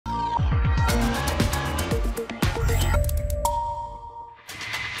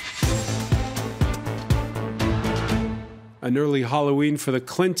An early Halloween for the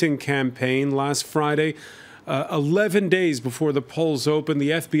Clinton campaign last Friday. 11 days before the polls opened, the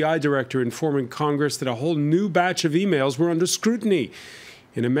FBI director informing Congress that a whole new batch of emails were under scrutiny.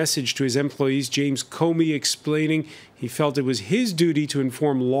 In a message to his employees, James Comey explaining he felt it was his duty to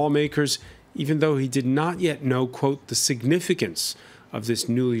inform lawmakers, even though he did not yet know, quote, the significance of this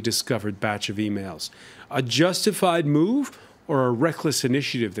newly discovered batch of emails. A justified move or a reckless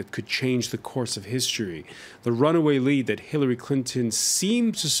initiative that could change the course of history? The runaway lead that Hillary Clinton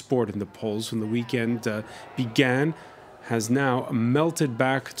seemed to sport in the polls when the weekend began has now melted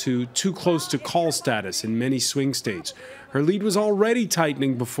back to too close to call status in many swing states. Her lead was already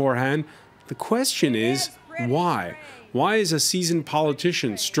tightening beforehand. The question is, why? Why is a seasoned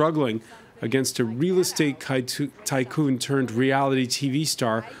politician struggling against a real estate tycoon turned reality TV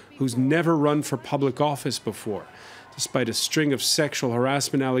star who's never run for public office before? Despite a string of sexual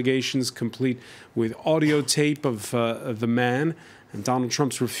harassment allegations complete with audio tape of the man and Donald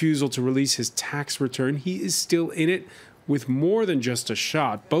Trump's refusal to release his tax return, he is still in it with more than just a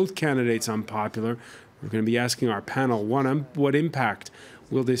shot. Both candidates unpopular. We're going to be asking our panel, what impact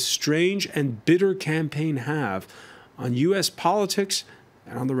will this strange and bitter campaign have on U.S. politics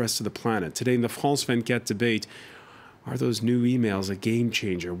and on the rest of the planet? Today in the France 24 debate, are those new emails a game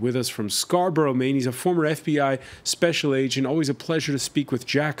changer? With us from Scarborough, Maine, he's a former FBI special agent. Always a pleasure to speak with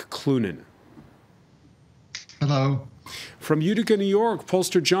Jack Clunan. Hello. From Utica, New York,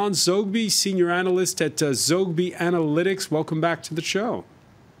 pollster John Zogby, senior analyst at Zogby Analytics. Welcome back to the show.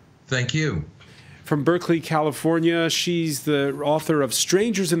 Thank you. From Berkeley, California, she's the author of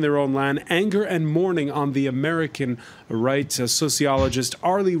Strangers in Their Own Land, Anger and Mourning on the American Right, sociologist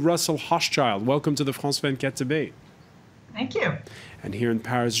Arlie Russell Hochschild. Welcome to the France 24 debate. Thank you. And here in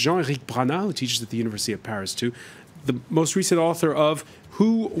Paris, Jean-Éric Branat, who teaches at the University of Paris too, the most recent author of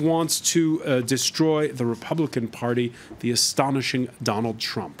Who Wants to Destroy the Republican Party, the Astonishing Donald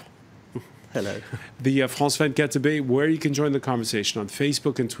Trump. Hello. The France 24 debate, where you can join the conversation on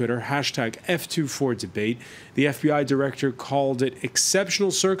Facebook and Twitter, hashtag F24debate. The FBI director called it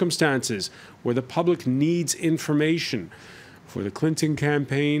exceptional circumstances where the public needs information. For the Clinton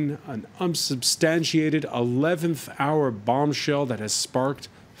campaign, an unsubstantiated 11th hour bombshell that has sparked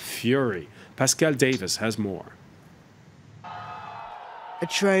fury. Pascal Davis has more. A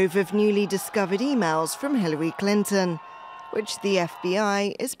trove of newly discovered emails from Hillary Clinton, which the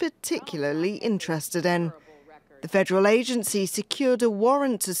FBI is particularly interested in. The federal agency secured a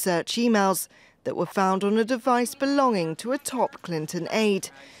warrant to search emails that were found on a device belonging to a top Clinton aide,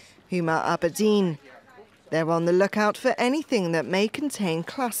 Huma Abedin. They're on the lookout for anything that may contain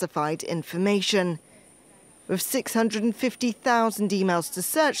classified information. With 650,000 emails to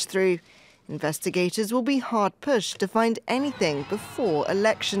search through, investigators will be hard-pushed to find anything before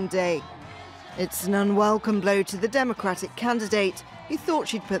Election Day. It's an unwelcome blow to the Democratic candidate, who thought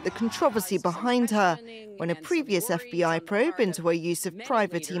she'd put the controversy behind her when a previous FBI probe into her use of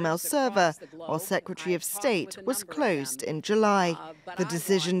private email server while Secretary of State was closed in July. The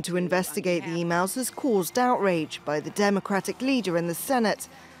decision to investigate the emails has caused outrage by the Democratic leader in the Senate,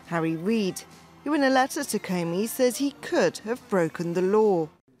 Harry Reid, who in a letter to Comey says he could have broken the law.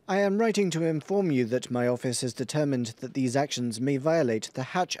 I am writing to inform you that my office has determined that these actions may violate the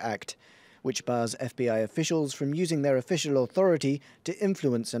Hatch Act, which bars FBI officials from using their official authority to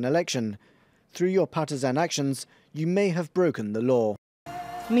influence an election. Through your partisan actions, you may have broken the law.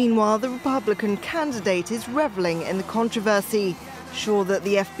 Meanwhile, the Republican candidate is reveling in the controversy, sure that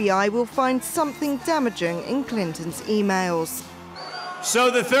the FBI will find something damaging in Clinton's emails. So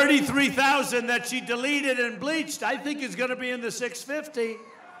the 33,000 that she deleted and bleached, I think is going to be in the 650.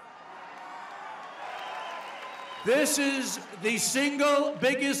 This is the single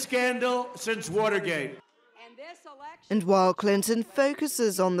biggest scandal since Watergate. And while Clinton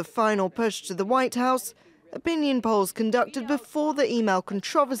focuses on the final push to the White House, opinion polls conducted before the email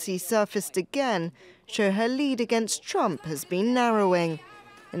controversy surfaced again show her lead against Trump has been narrowing.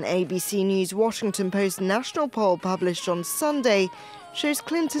 An ABC News Washington Post national poll published on Sunday shows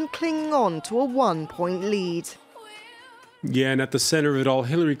Clinton clinging on to a 1-point lead. Yeah, and at the center of it all,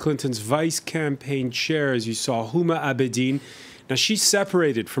 Hillary Clinton's vice campaign chair, as you saw, Huma Abedin. Now, she's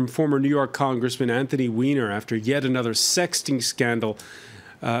separated from former New York Congressman Anthony Weiner after yet another sexting scandal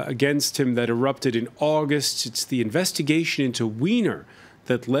against him that erupted in August. It's the investigation into Weiner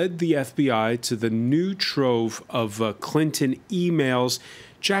that led the FBI to the new trove of Clinton emails.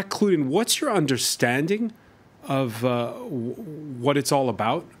 Jack Clunan, what's your understanding of what it's all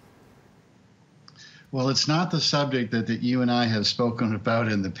about? Well, it's not the subject that you and I have spoken about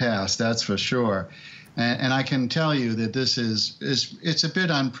in the past, that's for sure. And I can tell you that this it's a bit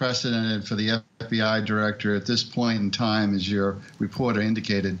unprecedented for the FBI director at this point in time, as your reporter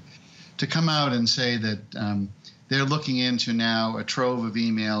indicated, to come out and say that they're looking into now a trove of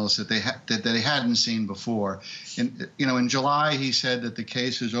emails that they hadn't seen before. And in July, he said that the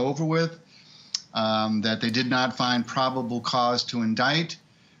case is over with, that they did not find probable cause to indict.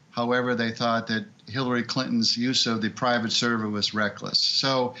 However, they thought that Hillary Clinton's use of the private server was reckless.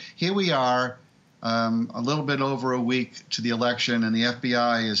 So here we are, a little bit over a week to the election, and the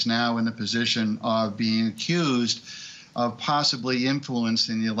FBI is now in the position of being accused of possibly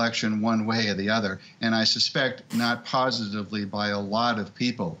influencing the election one way or the other, and I suspect not positively by a lot of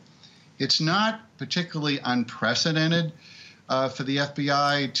people. It's not particularly unprecedented for the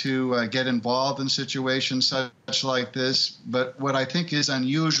FBI to get involved in situations such like this, but what I think is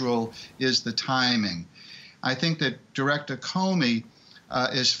unusual is the timing. I think that Director Comey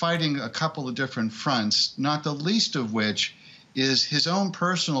is fighting a couple of different fronts, not the least of which is his own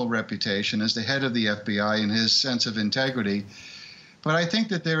personal reputation as the head of the FBI and his sense of integrity. But I think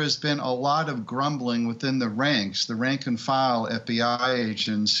that there has been a lot of grumbling within the ranks, the rank and file FBI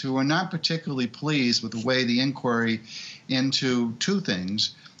agents, who are not particularly pleased with the way the inquiry into two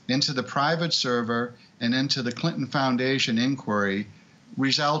things, into the private server and into the Clinton Foundation inquiry,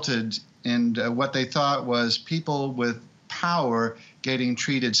 resulted in what they thought was people with power getting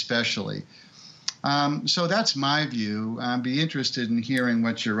treated specially. So that's my view. I'd be interested in hearing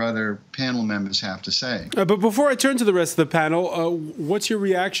what your other panel members have to say. But before I turn to the rest of the panel, what's your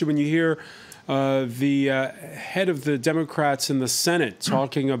reaction when you hear the head of the Democrats in the Senate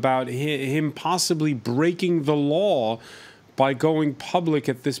talking about him possibly breaking the law by going public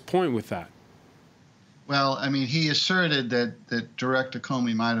at this point with that? Well, I mean, he asserted that Director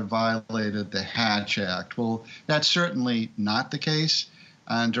Comey might have violated the Hatch Act. Well, that's certainly not the case.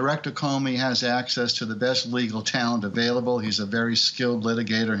 And Director Comey has access to the best legal talent available. He's a very skilled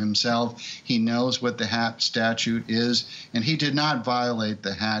litigator himself. He knows what the Hatch statute is, and he did not violate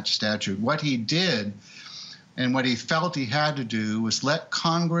the Hatch statute. What he did, and what he felt he had to do, was let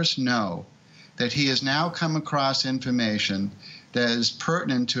Congress know that he has now come across information that is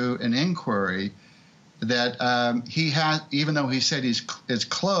pertinent to an inquiry that he has, even though he said it's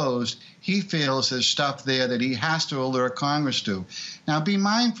closed, he feels there's stuff there that he has to alert Congress to. Now, be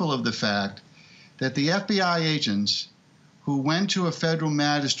mindful of the fact that the FBI agents who went to a federal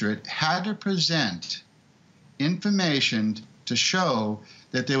magistrate had to present information to show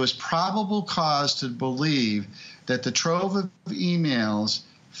that there was probable cause to believe that the trove of emails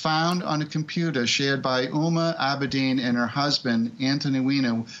found on a computer shared by Uma Abedin and her husband, Anthony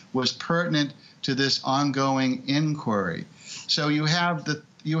Weiner, was pertinent to this ongoing inquiry. So you have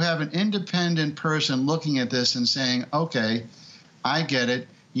an independent person looking at this and saying, okay, I get it,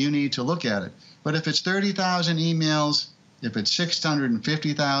 you need to look at it. But if it's 30,000 emails, if it's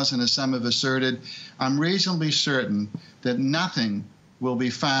 650,000, as some have asserted, I'm reasonably certain that nothing will be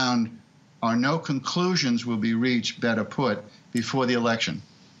found or no conclusions will be reached, better put, before the election.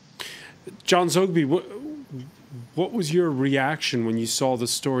 John Zogby, what was your reaction when you saw the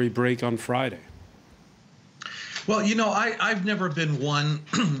story break on Friday? Well, you know, I've never been one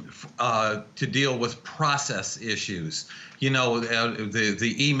to deal with process issues. You know,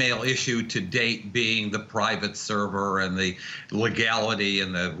 the email issue to date being the private server and the legality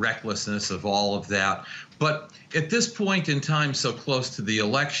and the recklessness of all of that. But at this point in time, so close to the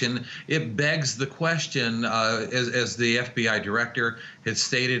election, it begs the question, as the FBI director had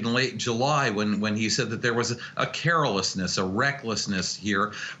stated in late July when he said that there was a carelessness, a recklessness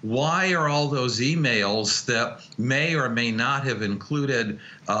here. Why are all those emails that may or may not have included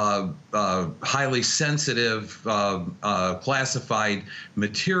highly sensitive classified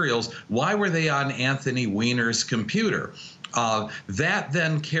materials, why were they on Anthony Weiner's computer? That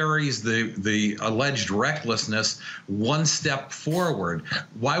then carries the alleged recklessness one step forward.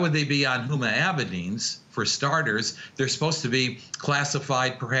 Why would they be on Huma Abedin's? For starters, they're supposed to be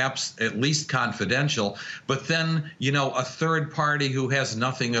classified, perhaps at least confidential, but then, you know, a third party who has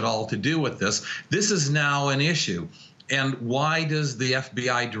nothing at all to do with this. This is now an issue. And why does the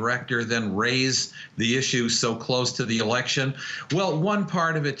FBI director then raise the issue so close to the election? Well, one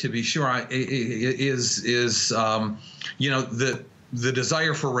part of it, to be sure, is you know, the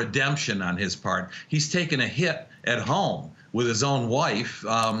desire for redemption on his part. He's taken a hit at home with his own wife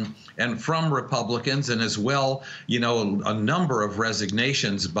and from Republicans, and as well, you know, a number of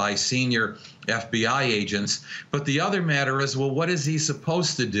resignations by senior FBI agents. But the other matter is, well, what is he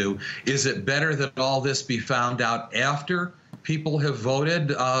supposed to do? Is it better that all this be found out after people have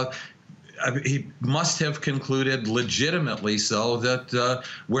voted? he must have concluded legitimately so that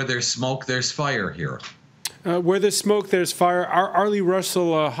where there's smoke, there's fire here. Where there's smoke, there's fire. Arlie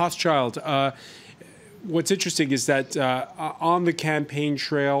Russell Hochschild, what's interesting is that on the campaign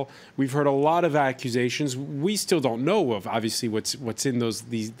trail, we've heard a lot of accusations. We still don't know of, obviously, what's in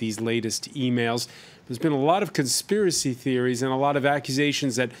these latest emails. There's been a lot of conspiracy theories and a lot of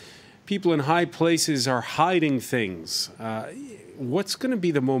accusations that people in high places are hiding things. What's going to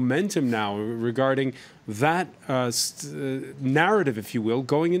be the momentum now regarding that narrative, if you will,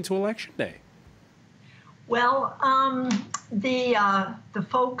 going into Election Day? Well, the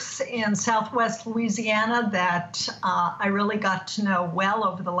folks in Southwest Louisiana that I really got to know well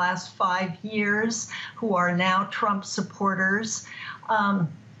over the last 5 years, who are now Trump supporters,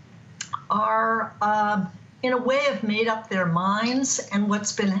 are in a way have made up their minds, and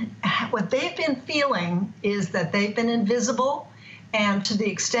what they've been feeling is that they've been invisible. And to the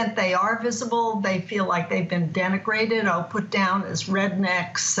extent they are visible, they feel like they've been denigrated or put down as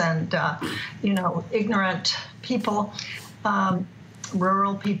rednecks and, ignorant people,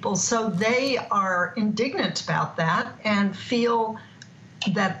 rural people. So they are indignant about that and feel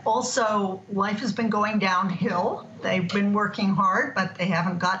that also life has been going downhill. They've been working hard, but they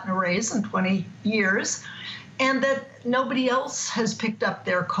haven't gotten a raise in 20 years. And that nobody else has picked up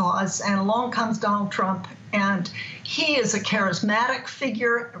their cause. And along comes Donald Trump, and he is a charismatic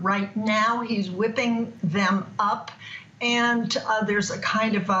figure. Right now, he's whipping them up. And there's a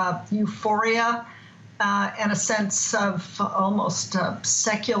kind of euphoria and a sense of almost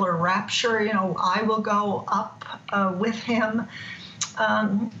secular rapture. I will go up with him.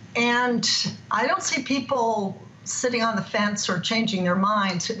 And I don't see people sitting on the fence or changing their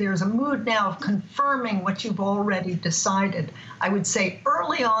minds. There's a mood now of confirming what you've already decided. I would say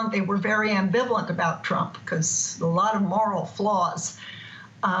early on they were very ambivalent about Trump because a lot of moral flaws,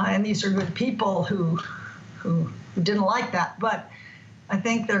 and these are good people who didn't like that. But I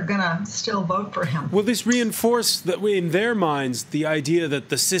think they're going to still vote for him. Will this reinforce that in their minds the idea that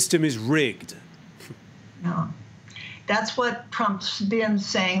the system is rigged? No. That's what Trump's been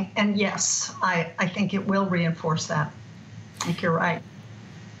saying, and yes, I think it will reinforce that. I think you're right.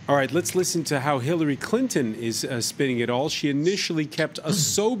 All right, let's listen to how Hillary Clinton is spinning it all. She initially kept a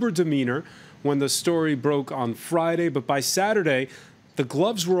sober demeanor when the story broke on Friday, but by Saturday, the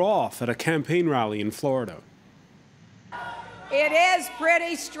gloves were off at a campaign rally in Florida. It is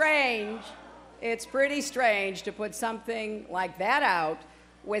pretty strange. It's pretty strange to put something like that out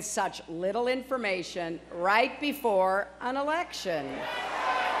with such little information right before an election.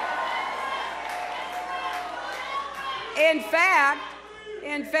 In fact,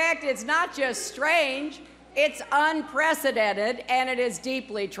 it's not just strange, it's unprecedented, and it is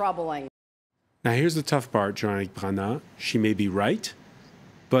deeply troubling. Now, here's the tough part, Jean-Luc Brana. She may be right,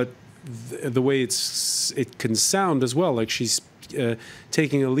 but the way it can sound as well like she's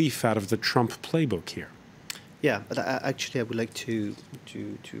taking a leaf out of the Trump playbook here. Yeah, but actually I would like to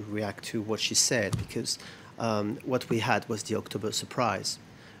react to what she said, because what we had was the October surprise.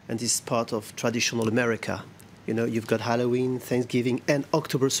 And this is part of traditional America. You've got Halloween, Thanksgiving, and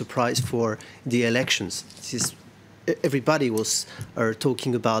October surprise for the elections. Everybody was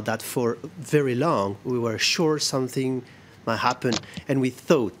talking about that for very long. We were sure something might happen, and we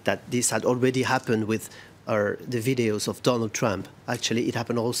thought that this had already happened with the videos of Donald Trump. Actually, it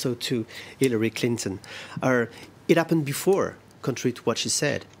happened also to Hillary Clinton. It happened before, contrary to what she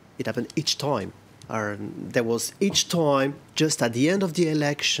said. It happened each time. There was each time, just at the end of the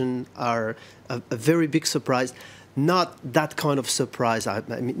election, a very big surprise. Not that kind of surprise. I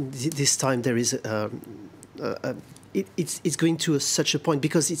mean, this time there is it's going to such a point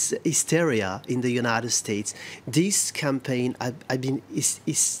because it's hysteria in the United States. This campaign, I've been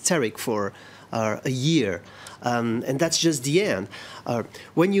hysteric for a year, and that's just the end.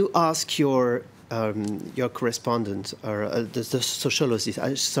 When you ask your correspondent or the sociologist,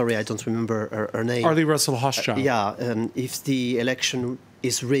 sorry, I don't remember her name. Arlie Russell Hochschild. If the election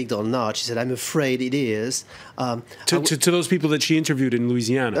is rigged or not, she said, "I'm afraid it is." To those people that she interviewed in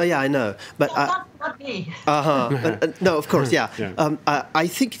Louisiana. Yeah, I know, but not me. no, of course, yeah. Yeah. I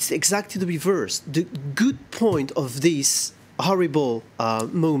think it's exactly the reverse. The good point of this horrible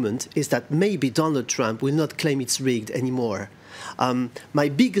moment is that maybe Donald Trump will not claim it's rigged anymore. My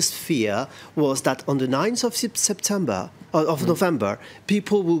biggest fear was that on the 9th of September, of November,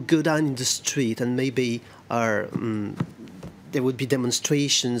 people will go down in the street and maybe there would be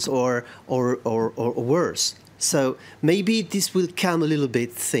demonstrations or worse. So maybe this will calm a little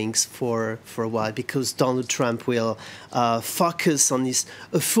bit things for a while, because Donald Trump will focus on this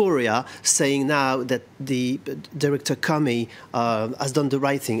euphoria, saying now that the Director Comey has done the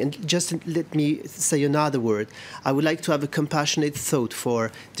right thing. And just let me say another word. I would like to have a compassionate thought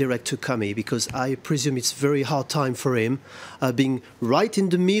for Director Comey, because I presume it's a very hard time for him, being right in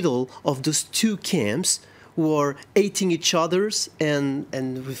the middle of those two camps who are hating each other, and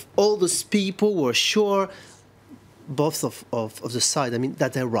with all those people who are sure, both of the side, I mean,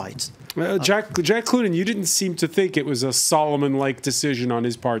 that they're right. Jack Clunan, you didn't seem to think it was a Solomon-like decision on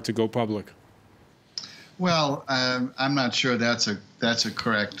his part to go public. Well, I'm not sure that's a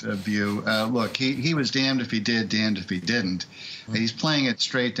correct view. Look, he was damned if he did, damned if he didn't. He's playing it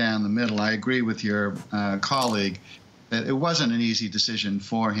straight down the middle. I agree with your colleague that it wasn't an easy decision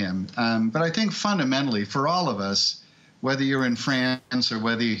for him. But I think fundamentally, for all of us, whether you're in France or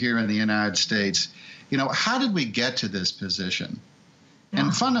whether you're here in the United States, you know, how did we get to this position? Yeah.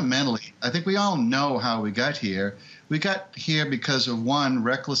 And fundamentally, I think we all know how we got here. We got here because of, one,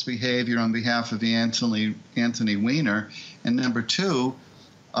 reckless behavior on behalf of Anthony Weiner, and number two,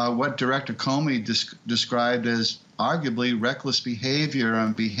 what Director Comey described as arguably reckless behavior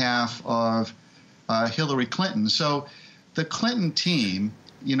on behalf of Hillary Clinton. So the Clinton team,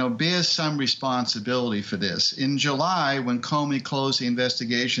 you know, bears some responsibility for this. In July, when Comey closed the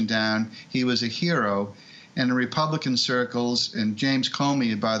investigation down, he was a hero. And in Republican circles, and James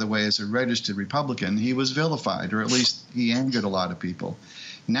Comey, by the way, is a registered Republican, he was vilified, or at least he angered a lot of people.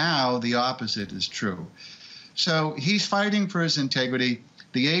 Now the opposite is true. So he's fighting for his integrity.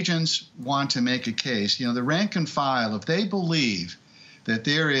 The agents want to make a case. You know, the rank and file, if they believe that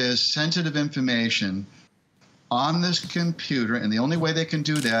there is sensitive information on this computer, and the only way they can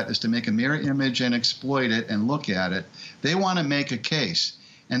do that is to make a mirror image and exploit it and look at it, they want to make a case.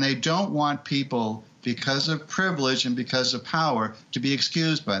 And they don't want people, because of privilege and because of power, to be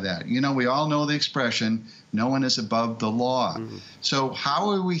excused by that. You know, we all know the expression, no one is above the law. Mm-hmm. So how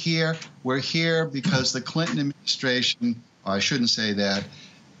are we here? We're here because the Clinton administration, or I shouldn't say that,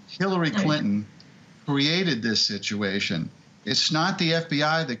 Hillary Clinton created this situation. It's not the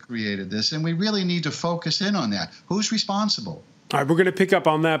FBI that created this, and we really need to focus in on that. Who's responsible? All right, we're going to pick up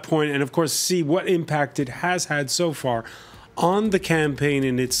on that point and, of course, see what impact it has had so far on the campaign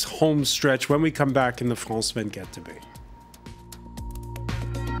in its home stretch when we come back in the France 24 debate.